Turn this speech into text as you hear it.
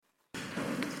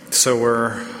So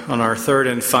we're on our third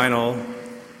and final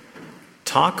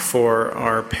talk for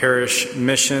our parish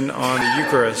mission on the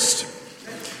Eucharist.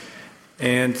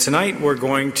 And tonight we're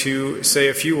going to say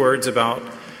a few words about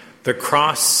the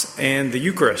cross and the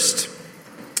Eucharist.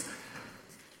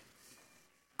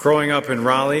 Growing up in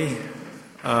Raleigh,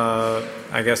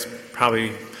 I guess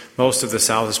probably most of the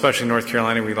South, especially North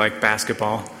Carolina, we like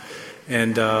basketball.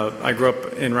 And I grew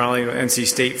up in Raleigh, an NC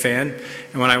State fan.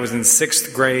 And when I was in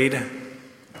 6th grade,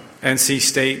 NC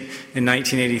State in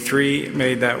 1983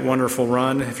 made that wonderful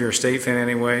run, if you're a State fan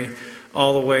anyway,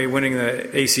 all the way winning the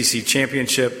ACC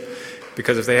championship.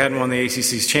 Because if they hadn't won the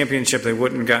ACC's championship, they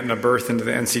wouldn't have gotten a berth into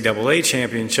the NCAA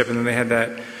championship. And then they had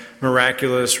that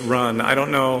miraculous run. I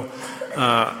don't know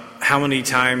how many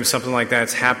times something like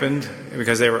that's happened,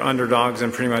 because they were underdogs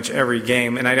in pretty much every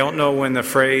game. And I don't know when the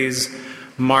phrase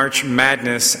March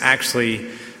Madness actually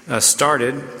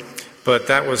started, but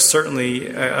that was certainly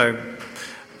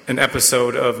an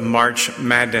episode of March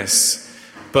Madness.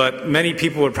 But many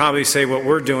people would probably say what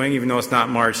we're doing, even though it's not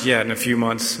March yet, in a few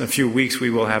months, a few weeks, we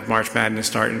will have March Madness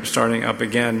starting up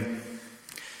again.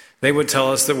 They would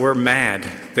tell us that we're mad,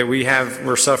 that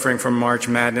we're suffering from March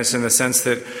Madness, in the sense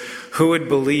that who would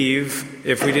believe,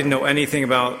 if we didn't know anything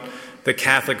about the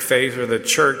Catholic faith or the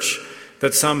Church,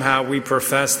 that somehow we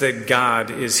profess that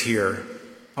God is here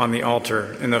on the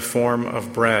altar in the form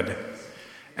of bread,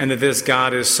 and that this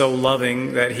God is so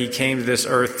loving that he came to this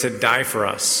earth to die for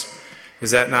us.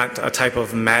 Is that not a type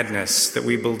of madness, that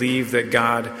we believe that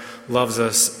God loves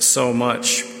us so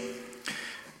much?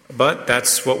 But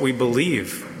that's what we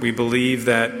believe. We believe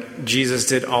that Jesus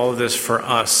did all of this for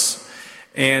us.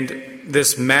 And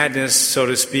this madness, so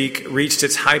to speak, reached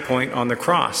its high point on the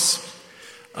cross.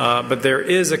 But there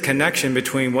is a connection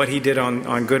between what he did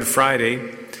on Good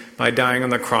Friday by dying on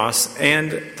the cross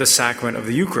and the sacrament of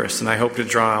the Eucharist. And I hope to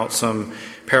draw out some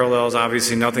parallels,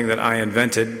 obviously nothing that I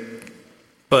invented,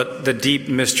 but the deep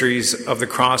mysteries of the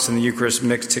cross and the Eucharist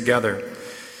mixed together.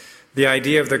 The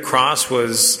idea of the cross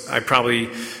was,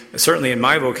 certainly in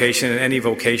my vocation, in any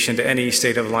vocation to any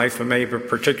state of life, but maybe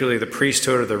particularly the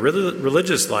priesthood or the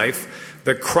religious life,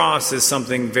 the cross is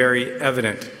something very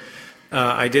evident.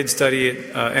 I did study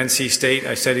at NC State.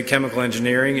 I studied chemical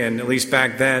engineering, and at least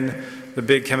back then, the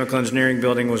big chemical engineering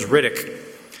building was Riddick.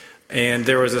 And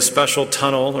there was a special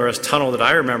tunnel, or a tunnel that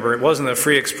I remember. It wasn't a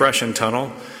free expression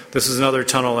tunnel. This is another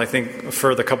tunnel, I think,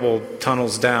 for the couple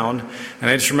tunnels down. And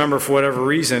I just remember, for whatever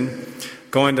reason,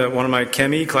 going to one of my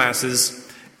Chem E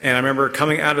classes, and I remember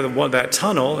coming out of that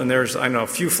tunnel, and there's, a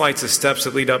few flights of steps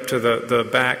that lead up to the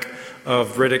back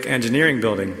of Riddick Engineering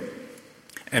Building.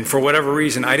 And for whatever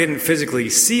reason, I didn't physically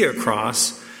see a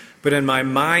cross, but in my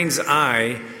mind's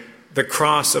eye, the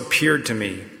cross appeared to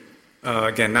me.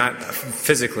 Again, not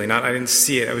physically, I didn't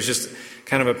see it. It was just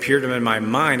kind of appeared to me in my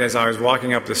mind as I was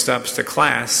walking up the steps to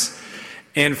class.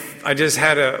 And I just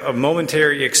had a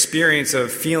momentary experience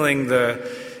of feeling the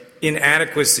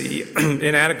inadequacy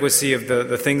of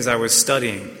the things I was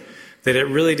studying. That it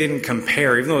really didn't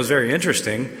compare, even though it was very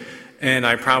interesting, and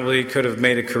I probably could have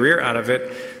made a career out of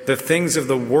it. The things of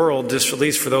the world, just at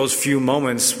least for those few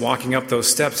moments walking up those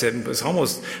steps, it was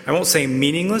almost, I won't say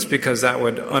meaningless, because that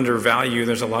would undervalue,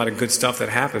 there's a lot of good stuff that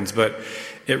happens, but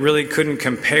it really couldn't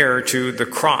compare to the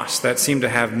cross. That seemed to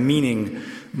have meaning,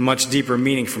 much deeper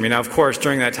meaning for me. Now, of course,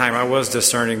 during that time, I was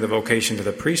discerning the vocation to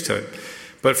the priesthood,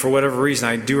 but for whatever reason,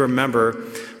 I do remember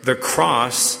the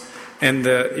cross and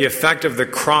the effect of the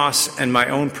cross and my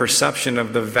own perception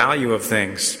of the value of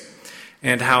things.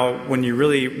 And how when you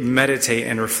really meditate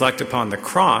and reflect upon the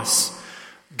cross,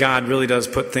 God really does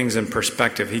put things in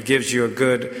perspective. He gives you a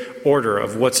good order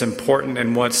of what's important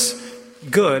and what's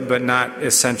good, but not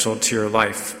essential to your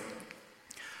life.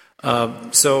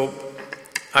 So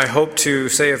I hope to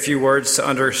say a few words to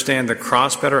understand the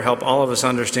cross better, help all of us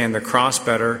understand the cross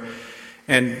better,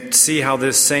 and see how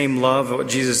this same love of what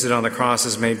Jesus did on the cross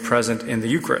is made present in the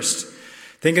Eucharist.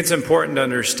 I think it's important to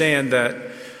understand that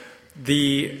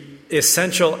the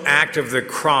essential act of the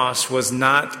cross was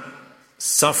not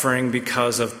suffering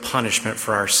because of punishment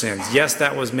for our sins. Yes,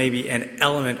 that was maybe an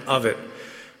element of it,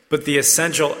 but the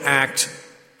essential act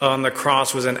on the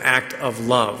cross was an act of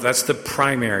love. That's the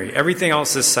primary. Everything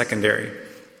else is secondary.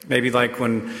 Maybe like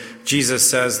when Jesus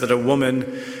says that a woman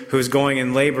who's going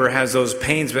in labor has those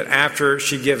pains, but after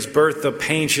she gives birth, the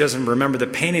pain, she doesn't remember the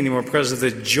pain anymore because of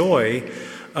the joy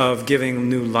of giving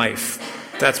new life.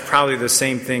 That's probably the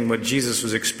same thing what Jesus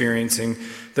was experiencing.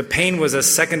 The pain was a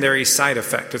secondary side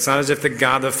effect. It's not as if the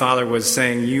God the Father was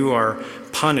saying, you are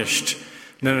punished.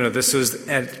 No. This was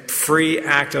a free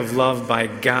act of love by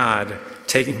God,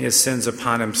 taking his sins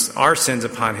upon him, our sins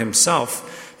upon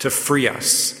himself to free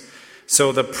us.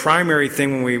 So the primary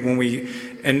thing when we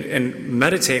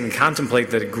meditate and contemplate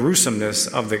the gruesomeness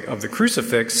of the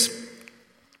crucifix,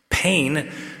 pain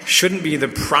shouldn't be the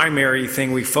primary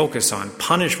thing we focus on.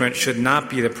 Punishment should not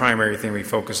be the primary thing we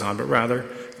focus on, but rather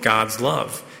God's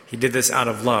love. He did this out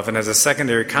of love, and as a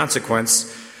secondary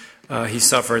consequence, he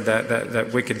suffered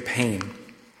that wicked pain.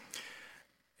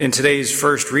 In today's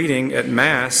first reading at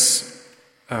Mass,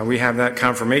 we have that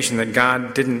confirmation that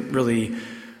God didn't really,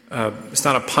 it's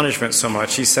not a punishment so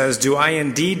much. He says, "Do I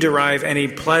indeed derive any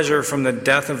pleasure from the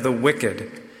death of the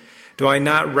wicked? Do I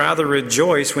not rather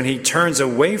rejoice when he turns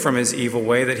away from his evil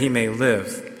way that he may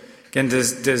live?" Again,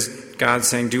 does God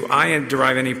saying, do I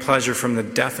derive any pleasure from the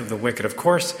death of the wicked? Of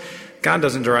course, God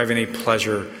doesn't derive any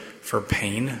pleasure from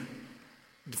pain.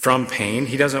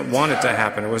 He doesn't want it to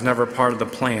happen. It was never part of the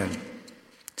plan.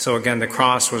 So again, the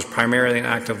cross was primarily an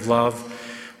act of love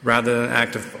rather than an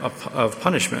act of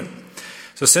punishment.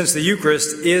 So since the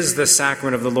Eucharist is the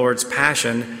sacrament of the Lord's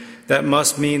Passion, that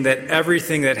must mean that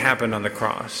everything that happened on the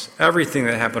cross,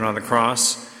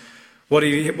 what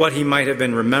he might have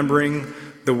been remembering,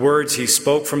 the words he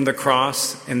spoke from the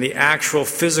cross, and the actual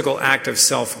physical act of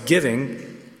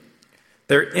self-giving,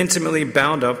 they're intimately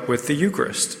bound up with the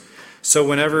Eucharist. So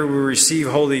whenever we receive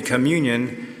Holy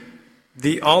Communion,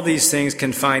 all these things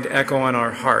can find echo in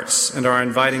our hearts and are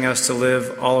inviting us to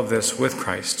live all of this with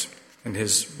Christ and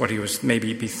what he was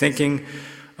maybe be thinking,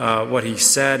 what he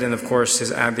said, and of course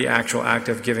the actual act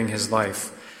of giving his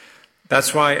life.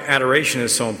 That's why adoration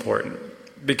is so important,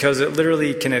 because it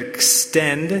literally can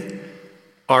extend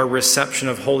our reception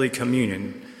of Holy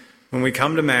Communion. When we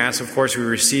come to Mass, of course, we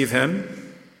receive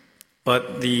him,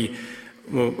 but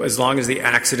as long as the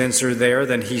accidents are there,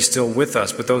 then he's still with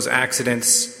us. But those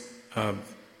accidents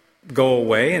go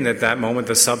away, and at that moment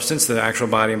the substance, the actual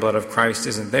body and blood of Christ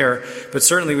isn't there. But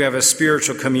certainly we have a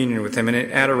spiritual communion with him, and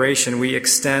in adoration we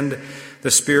extend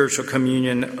the spiritual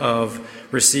communion of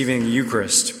receiving the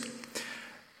Eucharist.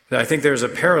 I think there's a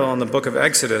parallel in the book of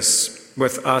Exodus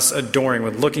with us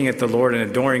with looking at the Lord and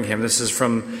adoring him. This is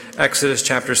from Exodus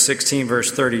chapter 16,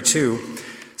 verse 32.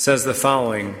 It says the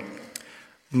following: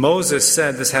 Moses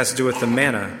said, this has to do with the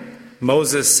manna.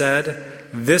 Moses said,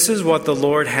 "This is what the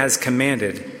Lord has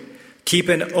commanded. Keep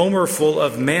an omer full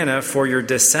of manna for your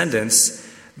descendants,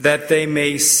 that they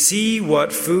may see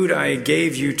what food I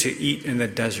gave you to eat in the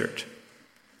desert."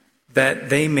 That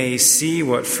they may see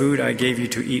what food I gave you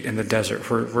to eat in the desert.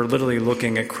 We're literally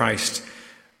looking at Christ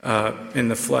in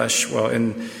the flesh. Well,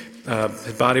 in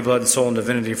his body, blood, soul, and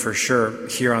divinity for sure.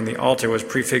 Here on the altar was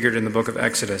prefigured in the book of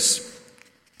Exodus.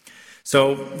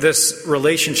 So this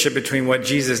relationship between what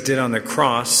Jesus did on the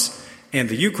cross and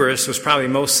the Eucharist was probably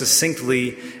most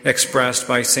succinctly expressed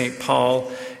by St. Paul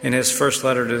in his first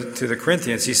letter to the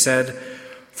Corinthians. He said,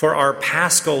 "For our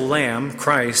paschal lamb,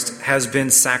 Christ, has been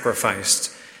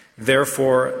sacrificed.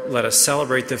 Therefore, let us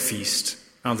celebrate the feast."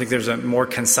 I don't think there's a more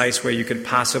concise way you could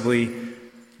possibly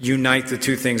unite the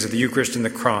two things of the Eucharist and the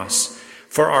cross.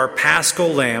 For our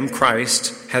paschal lamb,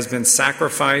 Christ, has been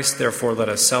sacrificed. Therefore, let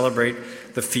us celebrate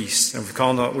the feast. And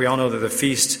we all know that the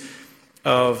feast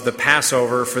of the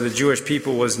Passover for the Jewish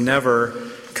people was never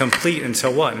complete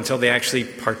until what? Until they actually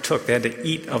partook. They had to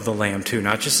eat of the lamb too,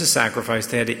 not just the sacrifice,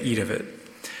 they had to eat of it.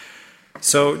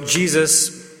 So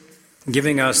Jesus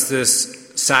giving us this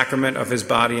sacrament of his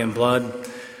body and blood,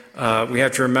 we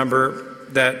have to remember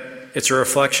that it's a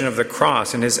reflection of the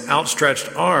cross, and his outstretched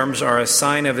arms are a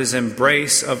sign of his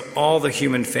embrace of all the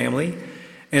human family,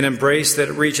 an embrace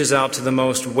that reaches out to the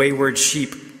most wayward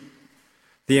sheep.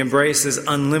 The embrace is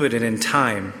unlimited in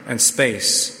time and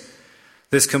space.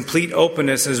 This complete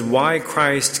openness is why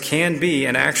Christ can be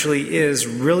and actually is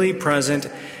really present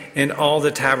in all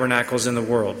the tabernacles in the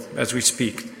world as we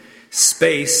speak.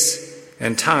 Space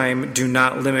and time do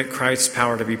not limit Christ's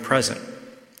power to be present.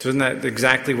 So isn't that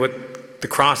exactly what the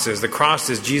cross is? The cross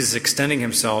is Jesus extending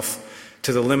himself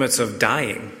to the limits of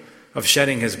dying, of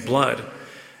shedding his blood.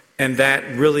 And that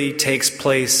really takes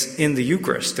place in the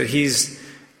Eucharist, that he's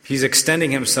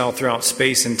extending himself throughout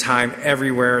space and time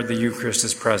everywhere the Eucharist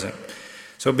is present.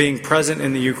 So being present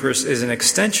in the Eucharist is an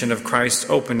extension of Christ's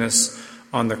openness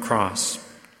on the cross.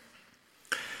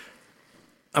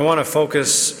 I want to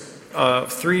focus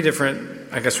three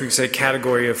different, I guess we could say,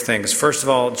 category of things. First of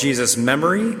all, Jesus'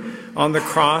 memory on the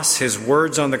cross, his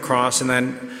words on the cross, and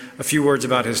then a few words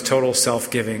about his total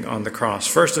self-giving on the cross.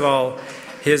 First of all,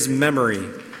 his memory.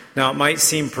 Now, it might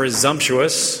seem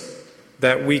presumptuous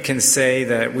that we can say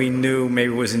that we knew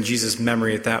maybe it was in Jesus'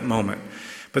 memory at that moment.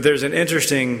 But there's an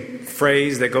interesting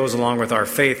phrase that goes along with our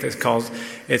faith.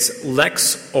 It's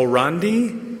lex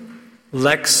orandi,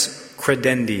 lex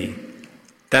credendi.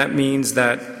 That means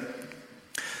that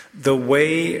The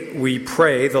way we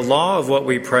pray, the law of what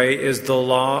we pray, is the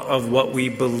law of what we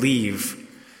believe.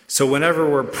 So whenever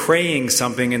we're praying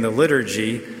something in the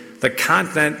liturgy, the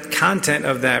content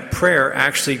of that prayer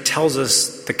actually tells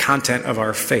us the content of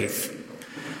our faith.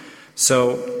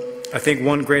 So I think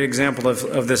one great example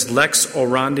of this lex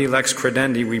orandi, lex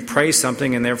credendi, we pray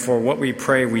something and therefore what we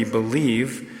pray we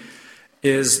believe,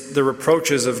 is the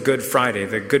reproaches of Good Friday,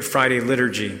 the Good Friday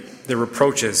liturgy, the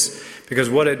reproaches. Because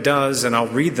what it does, and I'll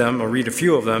read a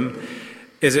few of them,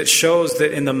 is it shows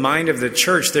that in the mind of the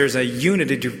church there's a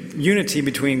unity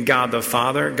between God the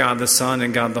Father, God the Son,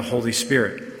 and God the Holy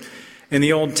Spirit. In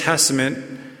the Old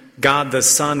Testament, God the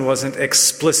Son wasn't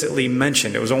explicitly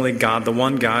mentioned. It was only God the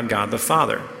one God, God the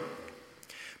Father.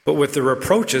 But with the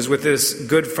reproaches, with this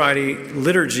Good Friday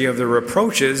liturgy of the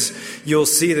reproaches, you'll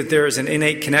see that there is an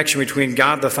innate connection between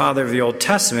God the Father of the Old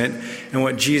Testament and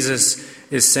what Jesus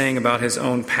is saying about his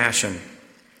own passion.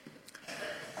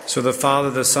 So the Father,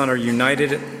 the Son are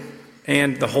united,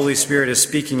 and the Holy Spirit is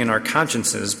speaking in our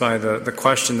consciences by the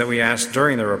question that we asked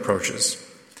during the reproaches.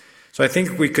 So I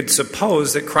think we could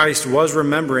suppose that Christ was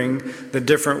remembering the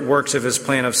different works of his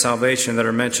plan of salvation that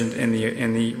are mentioned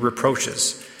in the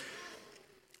reproaches.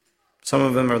 Some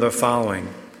of them are the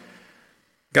following.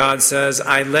 God says,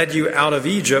 I led you out of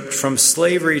Egypt from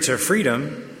slavery to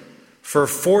freedom. For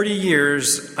 40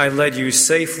 years I led you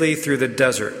safely through the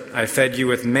desert. I fed you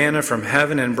with manna from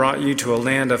heaven and brought you to a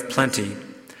land of plenty.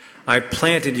 I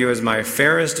planted you as my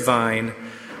fairest vine,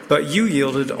 but you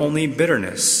yielded only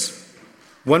bitterness.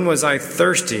 When was I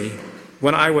thirsty?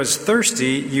 When I was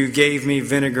thirsty, you gave me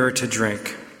vinegar to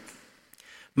drink.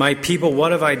 My people,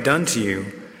 what have I done to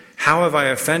you? How have I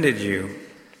offended you?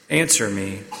 Answer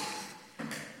me.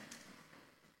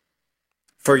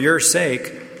 For your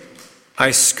sake,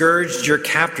 I scourged your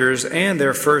captors and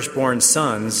their firstborn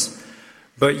sons,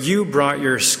 but you brought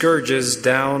your scourges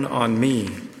down on me.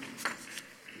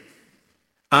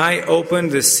 I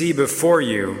opened the sea before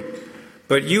you,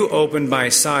 but you opened my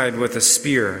side with a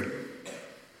spear.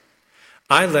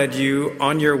 I led you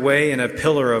on your way in a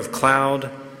pillar of cloud,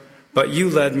 but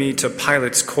you led me to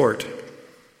Pilate's court.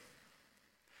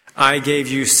 I gave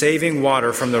you saving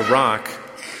water from the rock,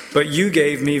 but you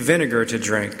gave me vinegar to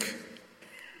drink.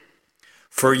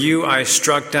 For you I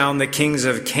struck down the kings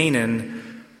of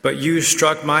Canaan, but you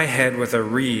struck my head with a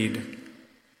reed.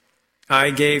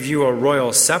 I gave you a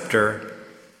royal scepter,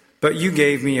 but you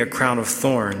gave me a crown of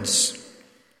thorns.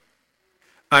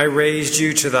 I raised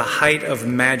you to the height of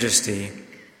majesty,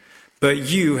 but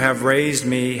you have raised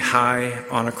me high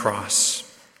on a cross.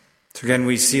 So again,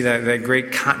 we see that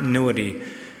great continuity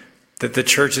that the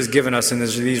church has given us in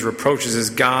these reproaches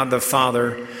is God the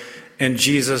Father and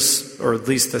Jesus, or at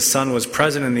least the Son, was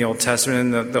present in the Old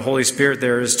Testament, and the Holy Spirit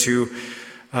there is to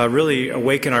really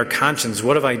awaken our conscience.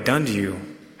 What have I done to you?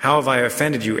 How have I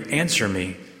offended you? Answer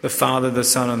me. The Father, the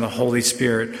Son, and the Holy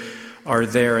Spirit are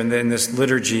there. And then this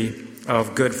liturgy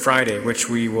of Good Friday, which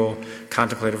we will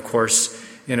contemplate, of course,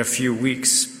 in a few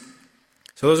weeks.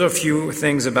 So those are a few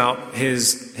things about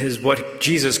his what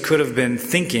Jesus could have been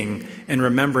thinking and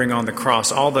remembering on the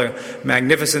cross, all the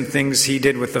magnificent things he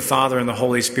did with the Father and the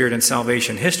Holy Spirit in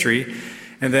salvation history,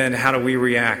 and then how do we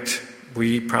react?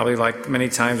 We probably, like many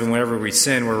times whenever we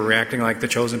sin, we're reacting like the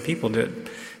chosen people did.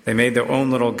 They made their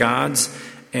own little gods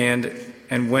and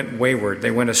went wayward.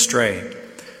 They went astray.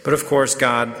 But of course,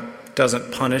 God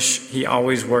doesn't punish. He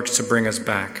always works to bring us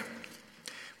back.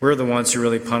 We're the ones who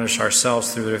really punish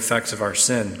ourselves through the effects of our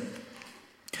sin.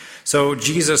 So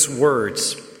Jesus'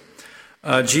 words,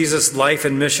 Jesus' life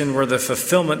and mission were the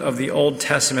fulfillment of the Old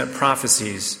Testament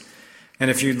prophecies. And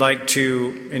if you'd like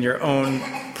to, in your own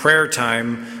prayer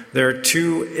time, there are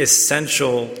two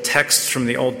essential texts from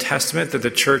the Old Testament that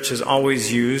the church has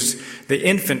always used. The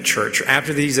infant church,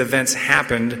 after these events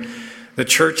happened, the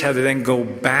church had to then go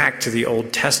back to the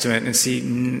Old Testament and see,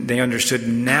 they understood,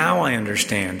 now I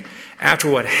understand.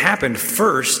 After what happened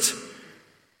first,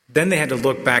 then they had to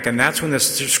look back, and that's when the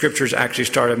scriptures actually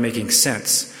started making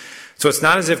sense. So it's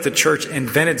not as if the church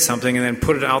invented something and then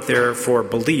put it out there for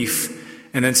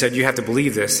belief and then said, you have to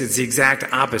believe this. It's the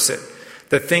exact opposite.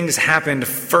 The things happened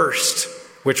first,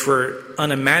 which were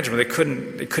unimaginable. They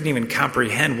couldn't even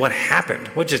comprehend what happened.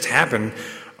 What just happened?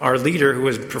 Our leader, who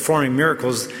was performing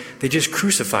miracles, they just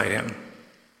crucified him.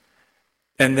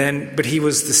 But he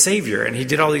was the Savior, and he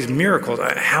did all these miracles.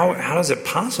 How is it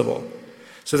possible?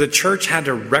 So the church had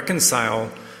to reconcile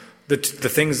the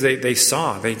things they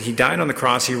saw. He died on the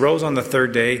cross. He rose on the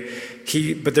third day.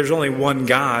 But there's only one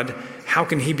God. How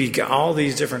can he be? All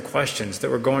these different questions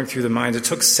that were going through the minds. It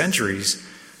took centuries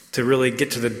to really get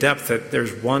to the depth that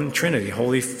there's one Trinity,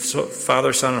 Holy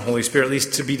Father, Son, and Holy Spirit. At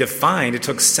least to be defined, it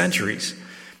took centuries.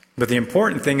 But the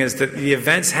important thing is that the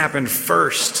events happened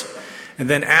first, and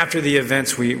then after the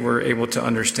events we were able to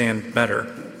understand better.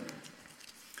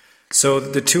 So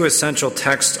the two essential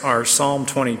texts are Psalm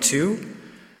 22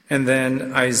 and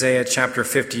then Isaiah chapter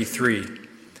 53.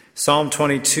 Psalm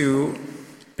 22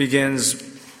 begins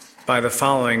by the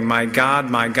following, my God,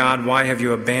 why have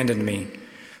you abandoned me?"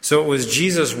 So it was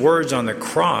Jesus' words on the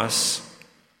cross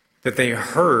that they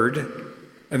heard,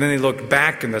 and then they looked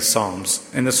back in the Psalms.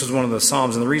 And this was one of the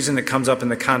Psalms. And the reason it comes up in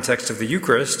the context of the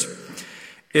Eucharist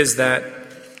is that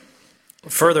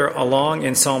further along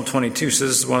in Psalm 22, so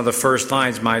this is one of the first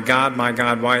lines, my God,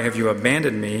 why have you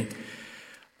abandoned me?"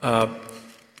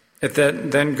 It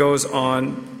then goes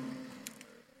on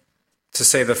to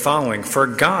say the following, "For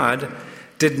God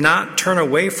did not turn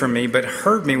away from me, but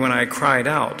heard me when I cried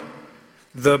out.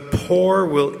 The poor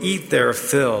will eat their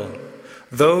fill.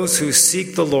 Those who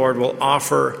seek the Lord will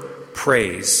offer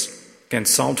praise." Again,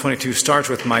 Psalm 22 starts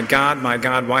with, my God,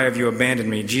 why have you abandoned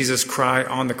me?" Jesus cried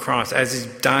on the cross as he's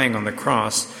dying on the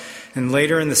cross. And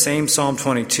later in the same Psalm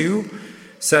 22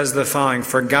 says the following,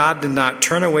 "For God did not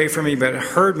turn away from me, but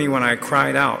heard me when I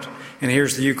cried out." And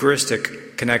here's the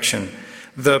Eucharistic connection.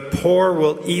 "The poor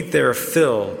will eat their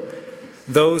fill.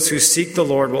 Those who seek the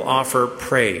Lord will offer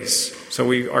praise." So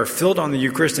we are filled on the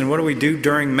Eucharist, and what do we do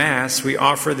during Mass? We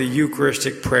offer the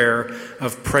Eucharistic prayer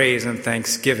of praise and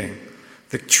thanksgiving,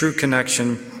 the true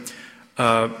connection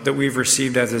that we've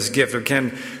received as this gift.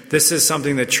 Again, this is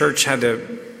something the Church had to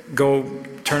go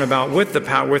turn about with the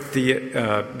power, with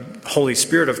the Holy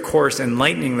Spirit, of course,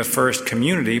 enlightening the first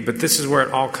community, but this is where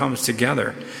it all comes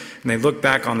together. And they look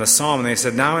back on the Psalm and they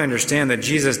said, now I understand that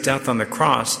Jesus' death on the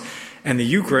cross and the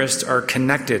Eucharist are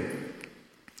connected.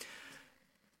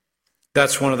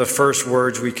 That's one of the first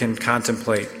words we can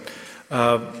contemplate.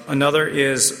 Another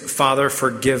is, Father,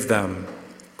 forgive them.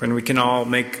 When we can all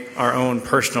make our own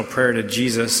personal prayer to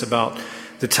Jesus about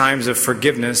the times of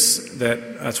forgiveness,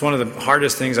 that's one of the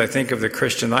hardest things I think of the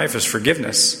Christian life is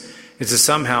forgiveness. It's to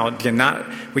somehow,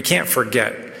 we can't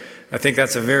forget. I think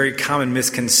that's a very common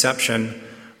misconception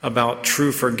about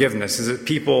true forgiveness, is that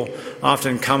people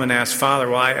often come and ask, Father,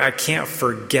 well, I can't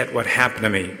forget what happened to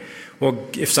me. Well,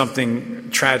 if something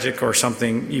tragic or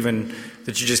something even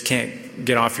that you just can't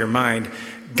get off your mind,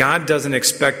 God doesn't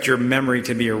expect your memory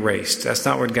to be erased. That's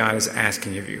not what God is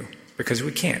asking of you, because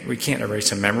we can't. We can't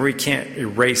erase a memory. We can't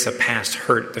erase a past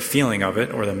hurt, the feeling of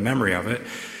it or the memory of it.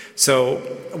 So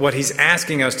what he's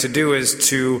asking us to do is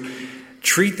to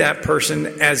treat that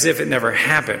person as if it never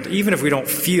happened, even if we don't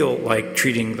feel like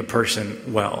treating the person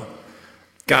well.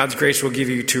 God's grace will give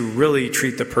you to really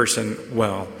treat the person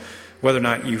well, whether or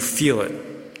not you feel it.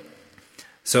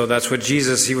 So that's what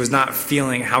Jesus, he was not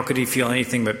feeling, how could he feel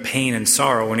anything but pain and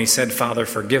sorrow when he said, Father,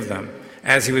 forgive them,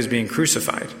 as he was being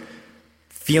crucified.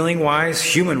 Feeling-wise,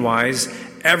 human-wise,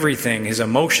 everything, his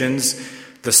emotions,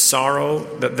 the sorrow,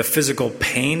 the physical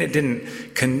pain,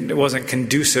 it wasn't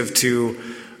conducive to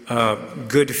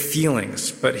good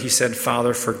feelings. But he said,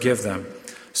 Father, forgive them.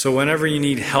 So whenever you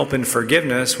need help in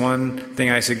forgiveness, one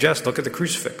thing I suggest, look at the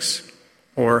crucifix.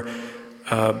 Or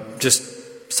just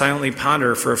silently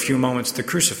ponder for a few moments the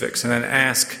crucifix and then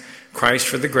ask Christ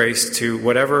for the grace to,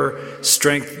 whatever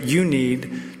strength you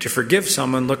need to forgive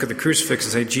someone, look at the crucifix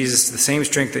and say, Jesus, the same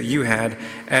strength that you had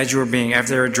as you were being,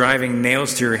 after they were driving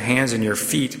nails through your hands and your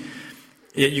feet,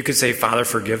 you could say, Father,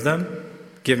 forgive them.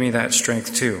 Give me that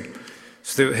strength too.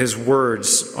 So his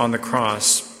words on the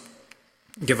cross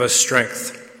give us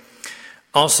strength.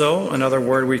 Also, another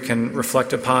word we can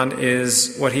reflect upon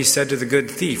is what he said to the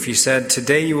good thief. He said,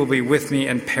 today you will be with me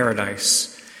in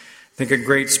paradise. I think a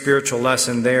great spiritual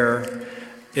lesson there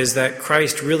is that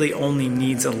Christ really only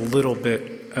needs a little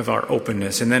bit of our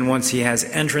openness. And then once he has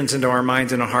entrance into our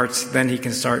minds and our hearts, then he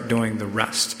can start doing the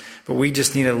rest. But we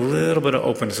just need a little bit of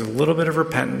openness, a little bit of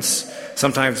repentance.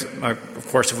 Sometimes, of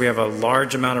course, if we have a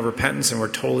large amount of repentance and we're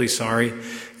totally sorry,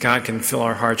 God can fill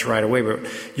our hearts right away. But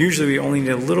usually we only need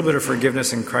a little bit of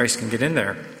forgiveness and Christ can get in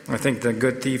there. I think the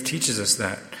good thief teaches us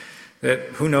that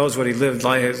who knows what he lived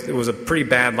life. It was a pretty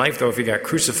bad life, though, if he got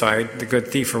crucified, the good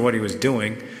thief, for what he was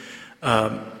doing.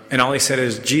 And all he said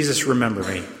is, Jesus, remember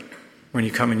me when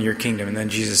you come into your kingdom. And then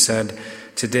Jesus said,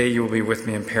 today you will be with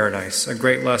me in paradise. A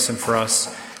great lesson for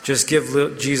us. Just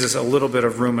give Jesus a little bit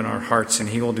of room in our hearts and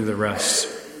he will do the rest.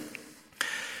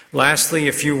 Lastly,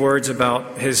 a few words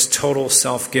about his total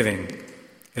self-giving.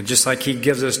 And just like he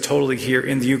gives us totally here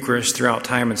in the Eucharist throughout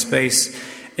time and space,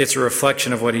 it's a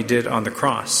reflection of what he did on the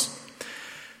cross.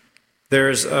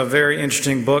 There's a very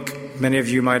interesting book, many of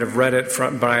you might have read it,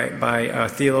 by a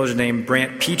theologian named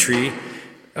Brant Petrie,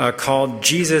 called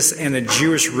Jesus and the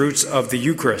Jewish Roots of the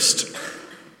Eucharist.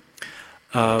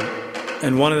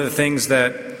 And one of the things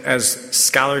that, as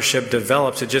scholarship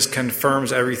develops, it just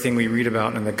confirms everything we read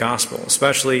about in the gospel,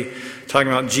 especially talking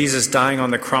about Jesus dying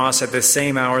on the cross at the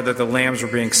same hour that the lambs were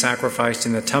being sacrificed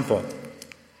in the temple.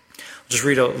 I'll just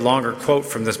read a longer quote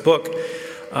from this book.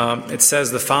 It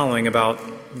says the following about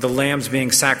the lambs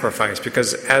being sacrificed,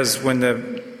 because when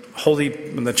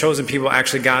the chosen people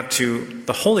actually got to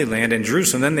the Holy Land in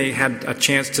Jerusalem, then they had a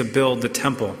chance to build the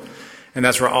temple. And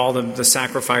that's where all the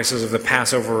sacrifices of the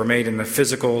Passover were made, in the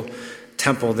physical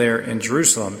temple there in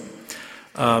Jerusalem.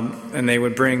 And they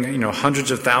would bring, hundreds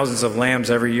of thousands of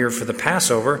lambs every year for the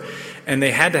Passover. And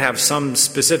they had to have some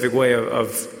specific way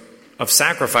of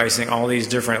sacrificing all these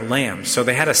different lambs. So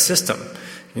they had a system.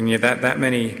 And that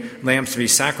many lambs to be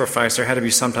sacrificed, there had to be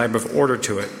some type of order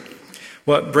to it.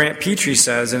 What Brant Petrie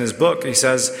says in his book, he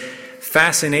says,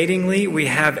 fascinatingly, we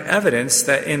have evidence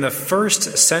that in the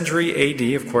 1st century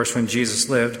A.D., of course, when Jesus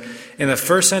lived, in the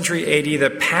 1st century A.D., the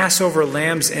Passover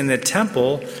lambs in the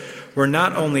temple were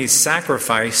not only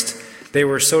sacrificed, they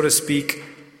were, so to speak,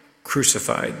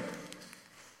 crucified.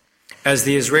 As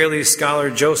the Israeli scholar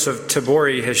Joseph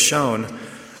Tabori has shown,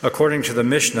 according to the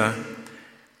Mishnah,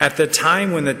 at the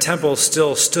time when the temple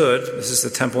still stood, this is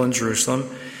the temple in Jerusalem,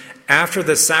 after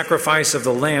the sacrifice of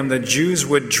the lamb, the Jews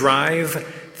would drive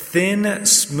thin,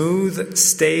 smooth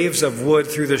staves of wood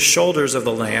through the shoulders of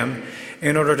the lamb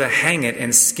in order to hang it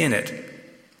and skin it.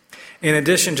 In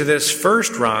addition to this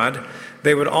first rod,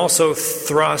 they would also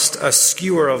thrust a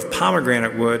skewer of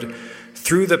pomegranate wood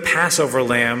through the Passover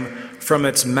lamb from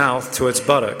its mouth to its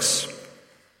buttocks.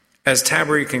 As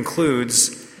Tabori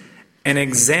concludes, an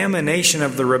examination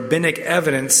of the rabbinic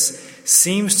evidence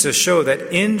seems to show that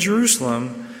in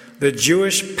Jerusalem, the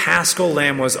Jewish paschal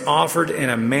lamb was offered in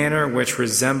a manner which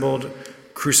resembled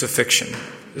crucifixion.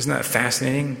 Isn't that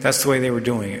fascinating? That's the way they were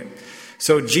doing it.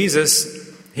 So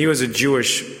Jesus, he was a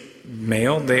Jewish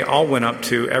male. They all went up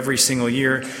to every single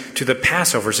year to the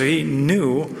Passover. So he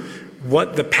knew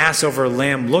what the Passover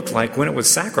lamb looked like when it was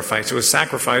sacrificed. It was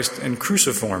sacrificed in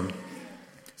cruciform.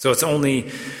 So it's only,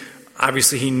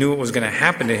 obviously he knew it was going to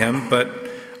happen to him, but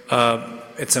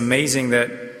it's amazing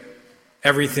that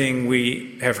everything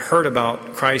we have heard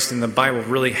about Christ in the Bible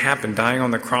really happened, dying on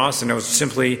the cross, and it was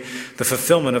simply the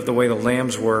fulfillment of the way the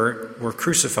lambs were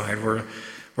crucified,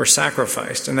 were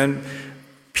sacrificed. And then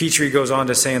Petrie goes on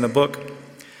to say in the book,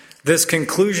 this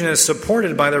conclusion is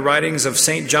supported by the writings of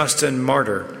St. Justin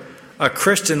Martyr, a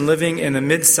Christian living in the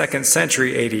mid-2nd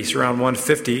century AD, around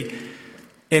 150.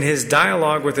 In his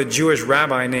dialogue with a Jewish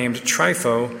rabbi named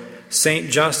Trypho, St.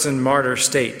 Justin Martyr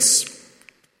states,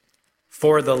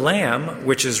 for the lamb,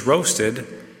 which is roasted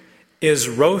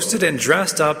and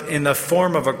dressed up in the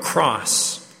form of a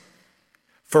cross.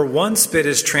 For one spit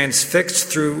is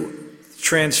transfixed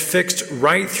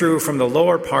right through from the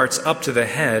lower parts up to the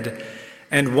head,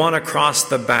 and one across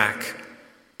the back,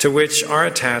 to which are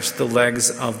attached the legs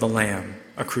of the lamb,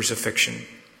 a crucifixion.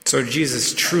 So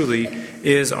Jesus truly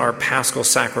is our paschal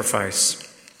sacrifice.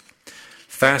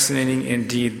 Fascinating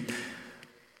indeed.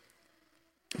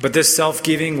 But this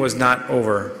self-giving was not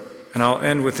over. And I'll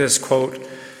end with this quote,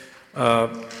 a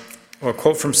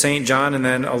quote from St. John, and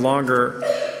then a longer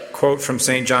quote from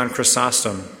St. John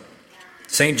Chrysostom.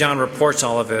 St. John reports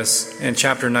all of this in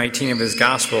chapter 19 of his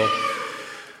gospel.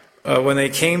 When they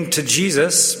came to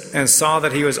Jesus and saw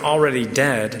that he was already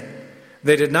dead,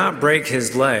 they did not break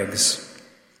his legs.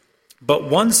 But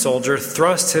one soldier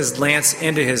thrust his lance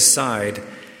into his side,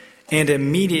 and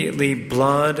immediately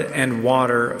blood and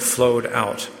water flowed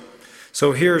out.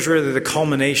 So here's really the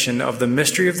culmination of the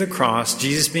mystery of the cross,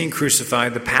 Jesus being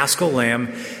crucified, the Paschal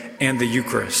Lamb, and the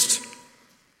Eucharist.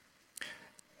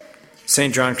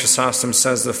 St. John Chrysostom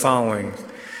says the following,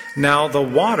 now the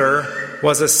water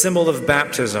was a symbol of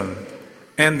baptism,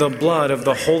 and the blood of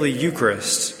the Holy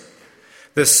Eucharist.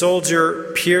 The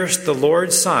soldier pierced the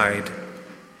Lord's side.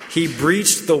 He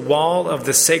breached the wall of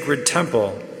the sacred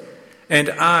temple, and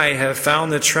I have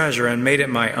found the treasure and made it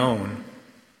my own.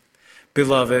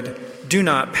 Beloved, do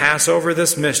not pass over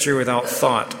this mystery without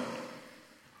thought.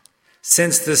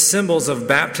 Since the symbols of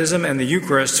baptism and the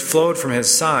Eucharist flowed from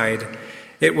his side,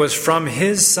 it was from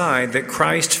his side that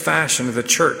Christ fashioned the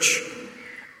church,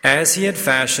 as he had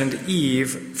fashioned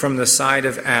Eve from the side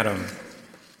of Adam.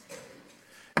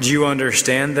 Do you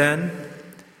understand, then,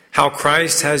 how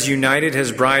Christ has united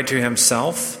his bride to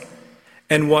himself,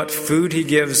 and what food he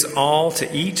gives all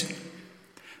to eat?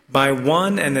 By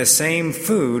one and the same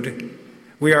food,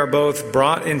 we are both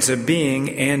brought into being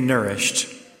and nourished.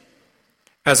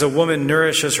 As a woman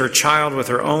nourishes her child with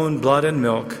her own blood and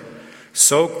milk,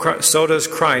 so does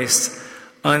Christ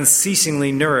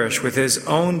unceasingly nourish with his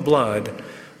own blood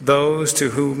those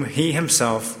to whom he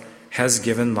himself has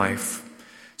given life.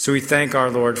 So we thank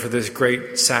our Lord for this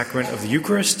great sacrament of the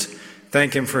Eucharist,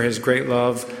 thank him for his great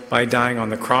love by dying on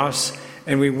the cross,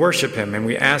 and we worship him and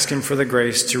we ask him for the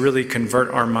grace to really convert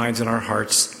our minds and our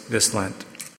hearts this Lent.